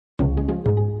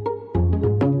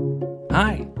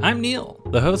Hi, I'm Neil,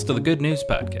 the host of the Good News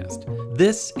Podcast.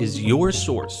 This is your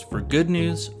source for good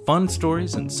news, fun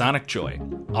stories, and sonic joy.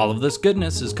 All of this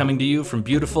goodness is coming to you from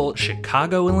beautiful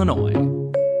Chicago, Illinois.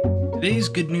 Today's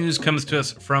good news comes to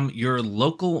us from your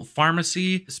local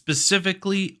pharmacy,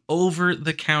 specifically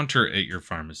over-the-counter at your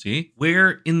pharmacy,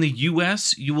 where in the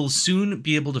U.S. you will soon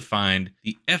be able to find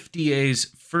the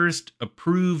FDA's first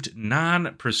approved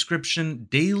non-prescription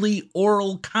daily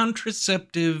oral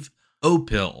contraceptive,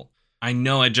 Opill. I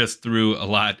know I just threw a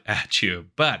lot at you,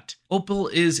 but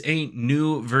Opill is a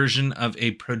new version of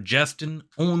a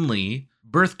progestin-only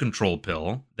birth control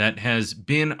pill that has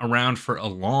been around for a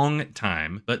long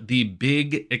time, but the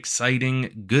big,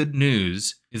 exciting good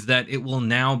news is that it will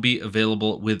now be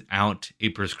available without a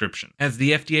prescription. As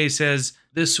the FDA says,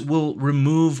 this will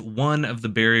remove one of the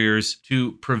barriers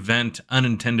to prevent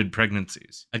unintended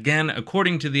pregnancies. Again,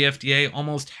 according to the FDA,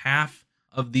 almost half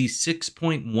of the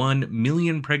 6.1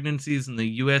 million pregnancies in the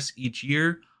U.S. each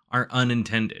year are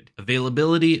unintended.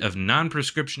 Availability of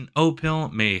non-prescription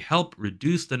Opill may help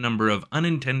reduce the number of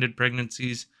unintended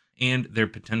pregnancies and their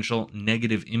potential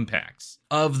negative impacts.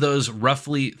 Of those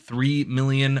roughly 3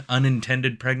 million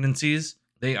unintended pregnancies,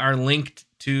 they are linked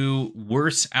to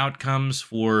worse outcomes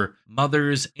for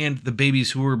mothers and the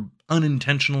babies who were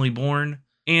unintentionally born.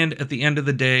 And at the end of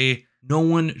the day, no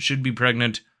one should be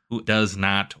pregnant who does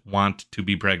not want to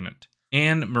be pregnant.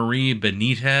 Anne Marie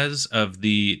Benitez of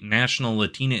the National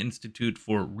Latina Institute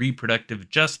for Reproductive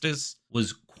Justice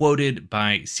was quoted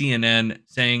by CNN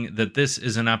saying that this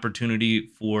is an opportunity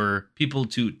for people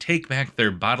to take back their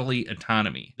bodily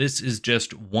autonomy. This is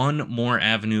just one more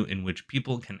avenue in which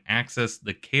people can access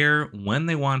the care when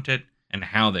they want it and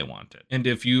how they want it. And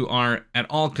if you are at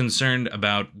all concerned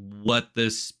about what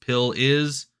this pill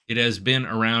is, it has been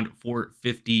around for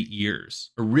 50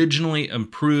 years. Originally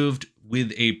approved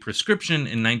with a prescription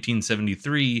in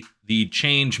 1973, the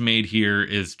change made here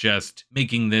is just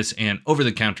making this an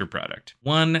over-the-counter product.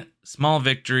 One small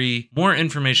victory, more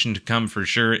information to come for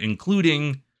sure,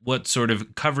 including what sort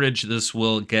of coverage this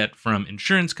will get from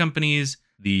insurance companies,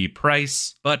 the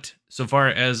price, but so far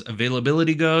as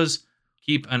availability goes,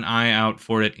 keep an eye out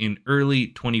for it in early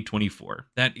 2024.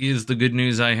 That is the good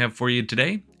news I have for you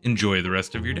today. Enjoy the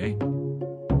rest of your day.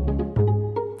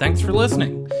 Thanks for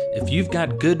listening. If you've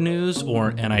got good news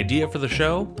or an idea for the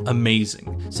show,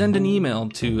 amazing. Send an email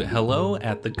to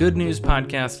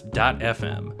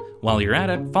hello@thegoodnewspodcast.fm. While you're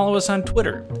at it, follow us on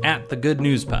Twitter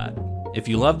 @thegoodnewspod. If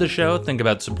you love the show, think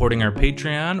about supporting our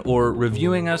Patreon or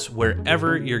reviewing us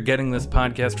wherever you're getting this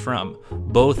podcast from.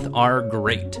 Both are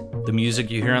great. The music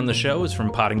you hear on the show is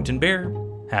from Poddington Bear.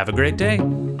 Have a great day.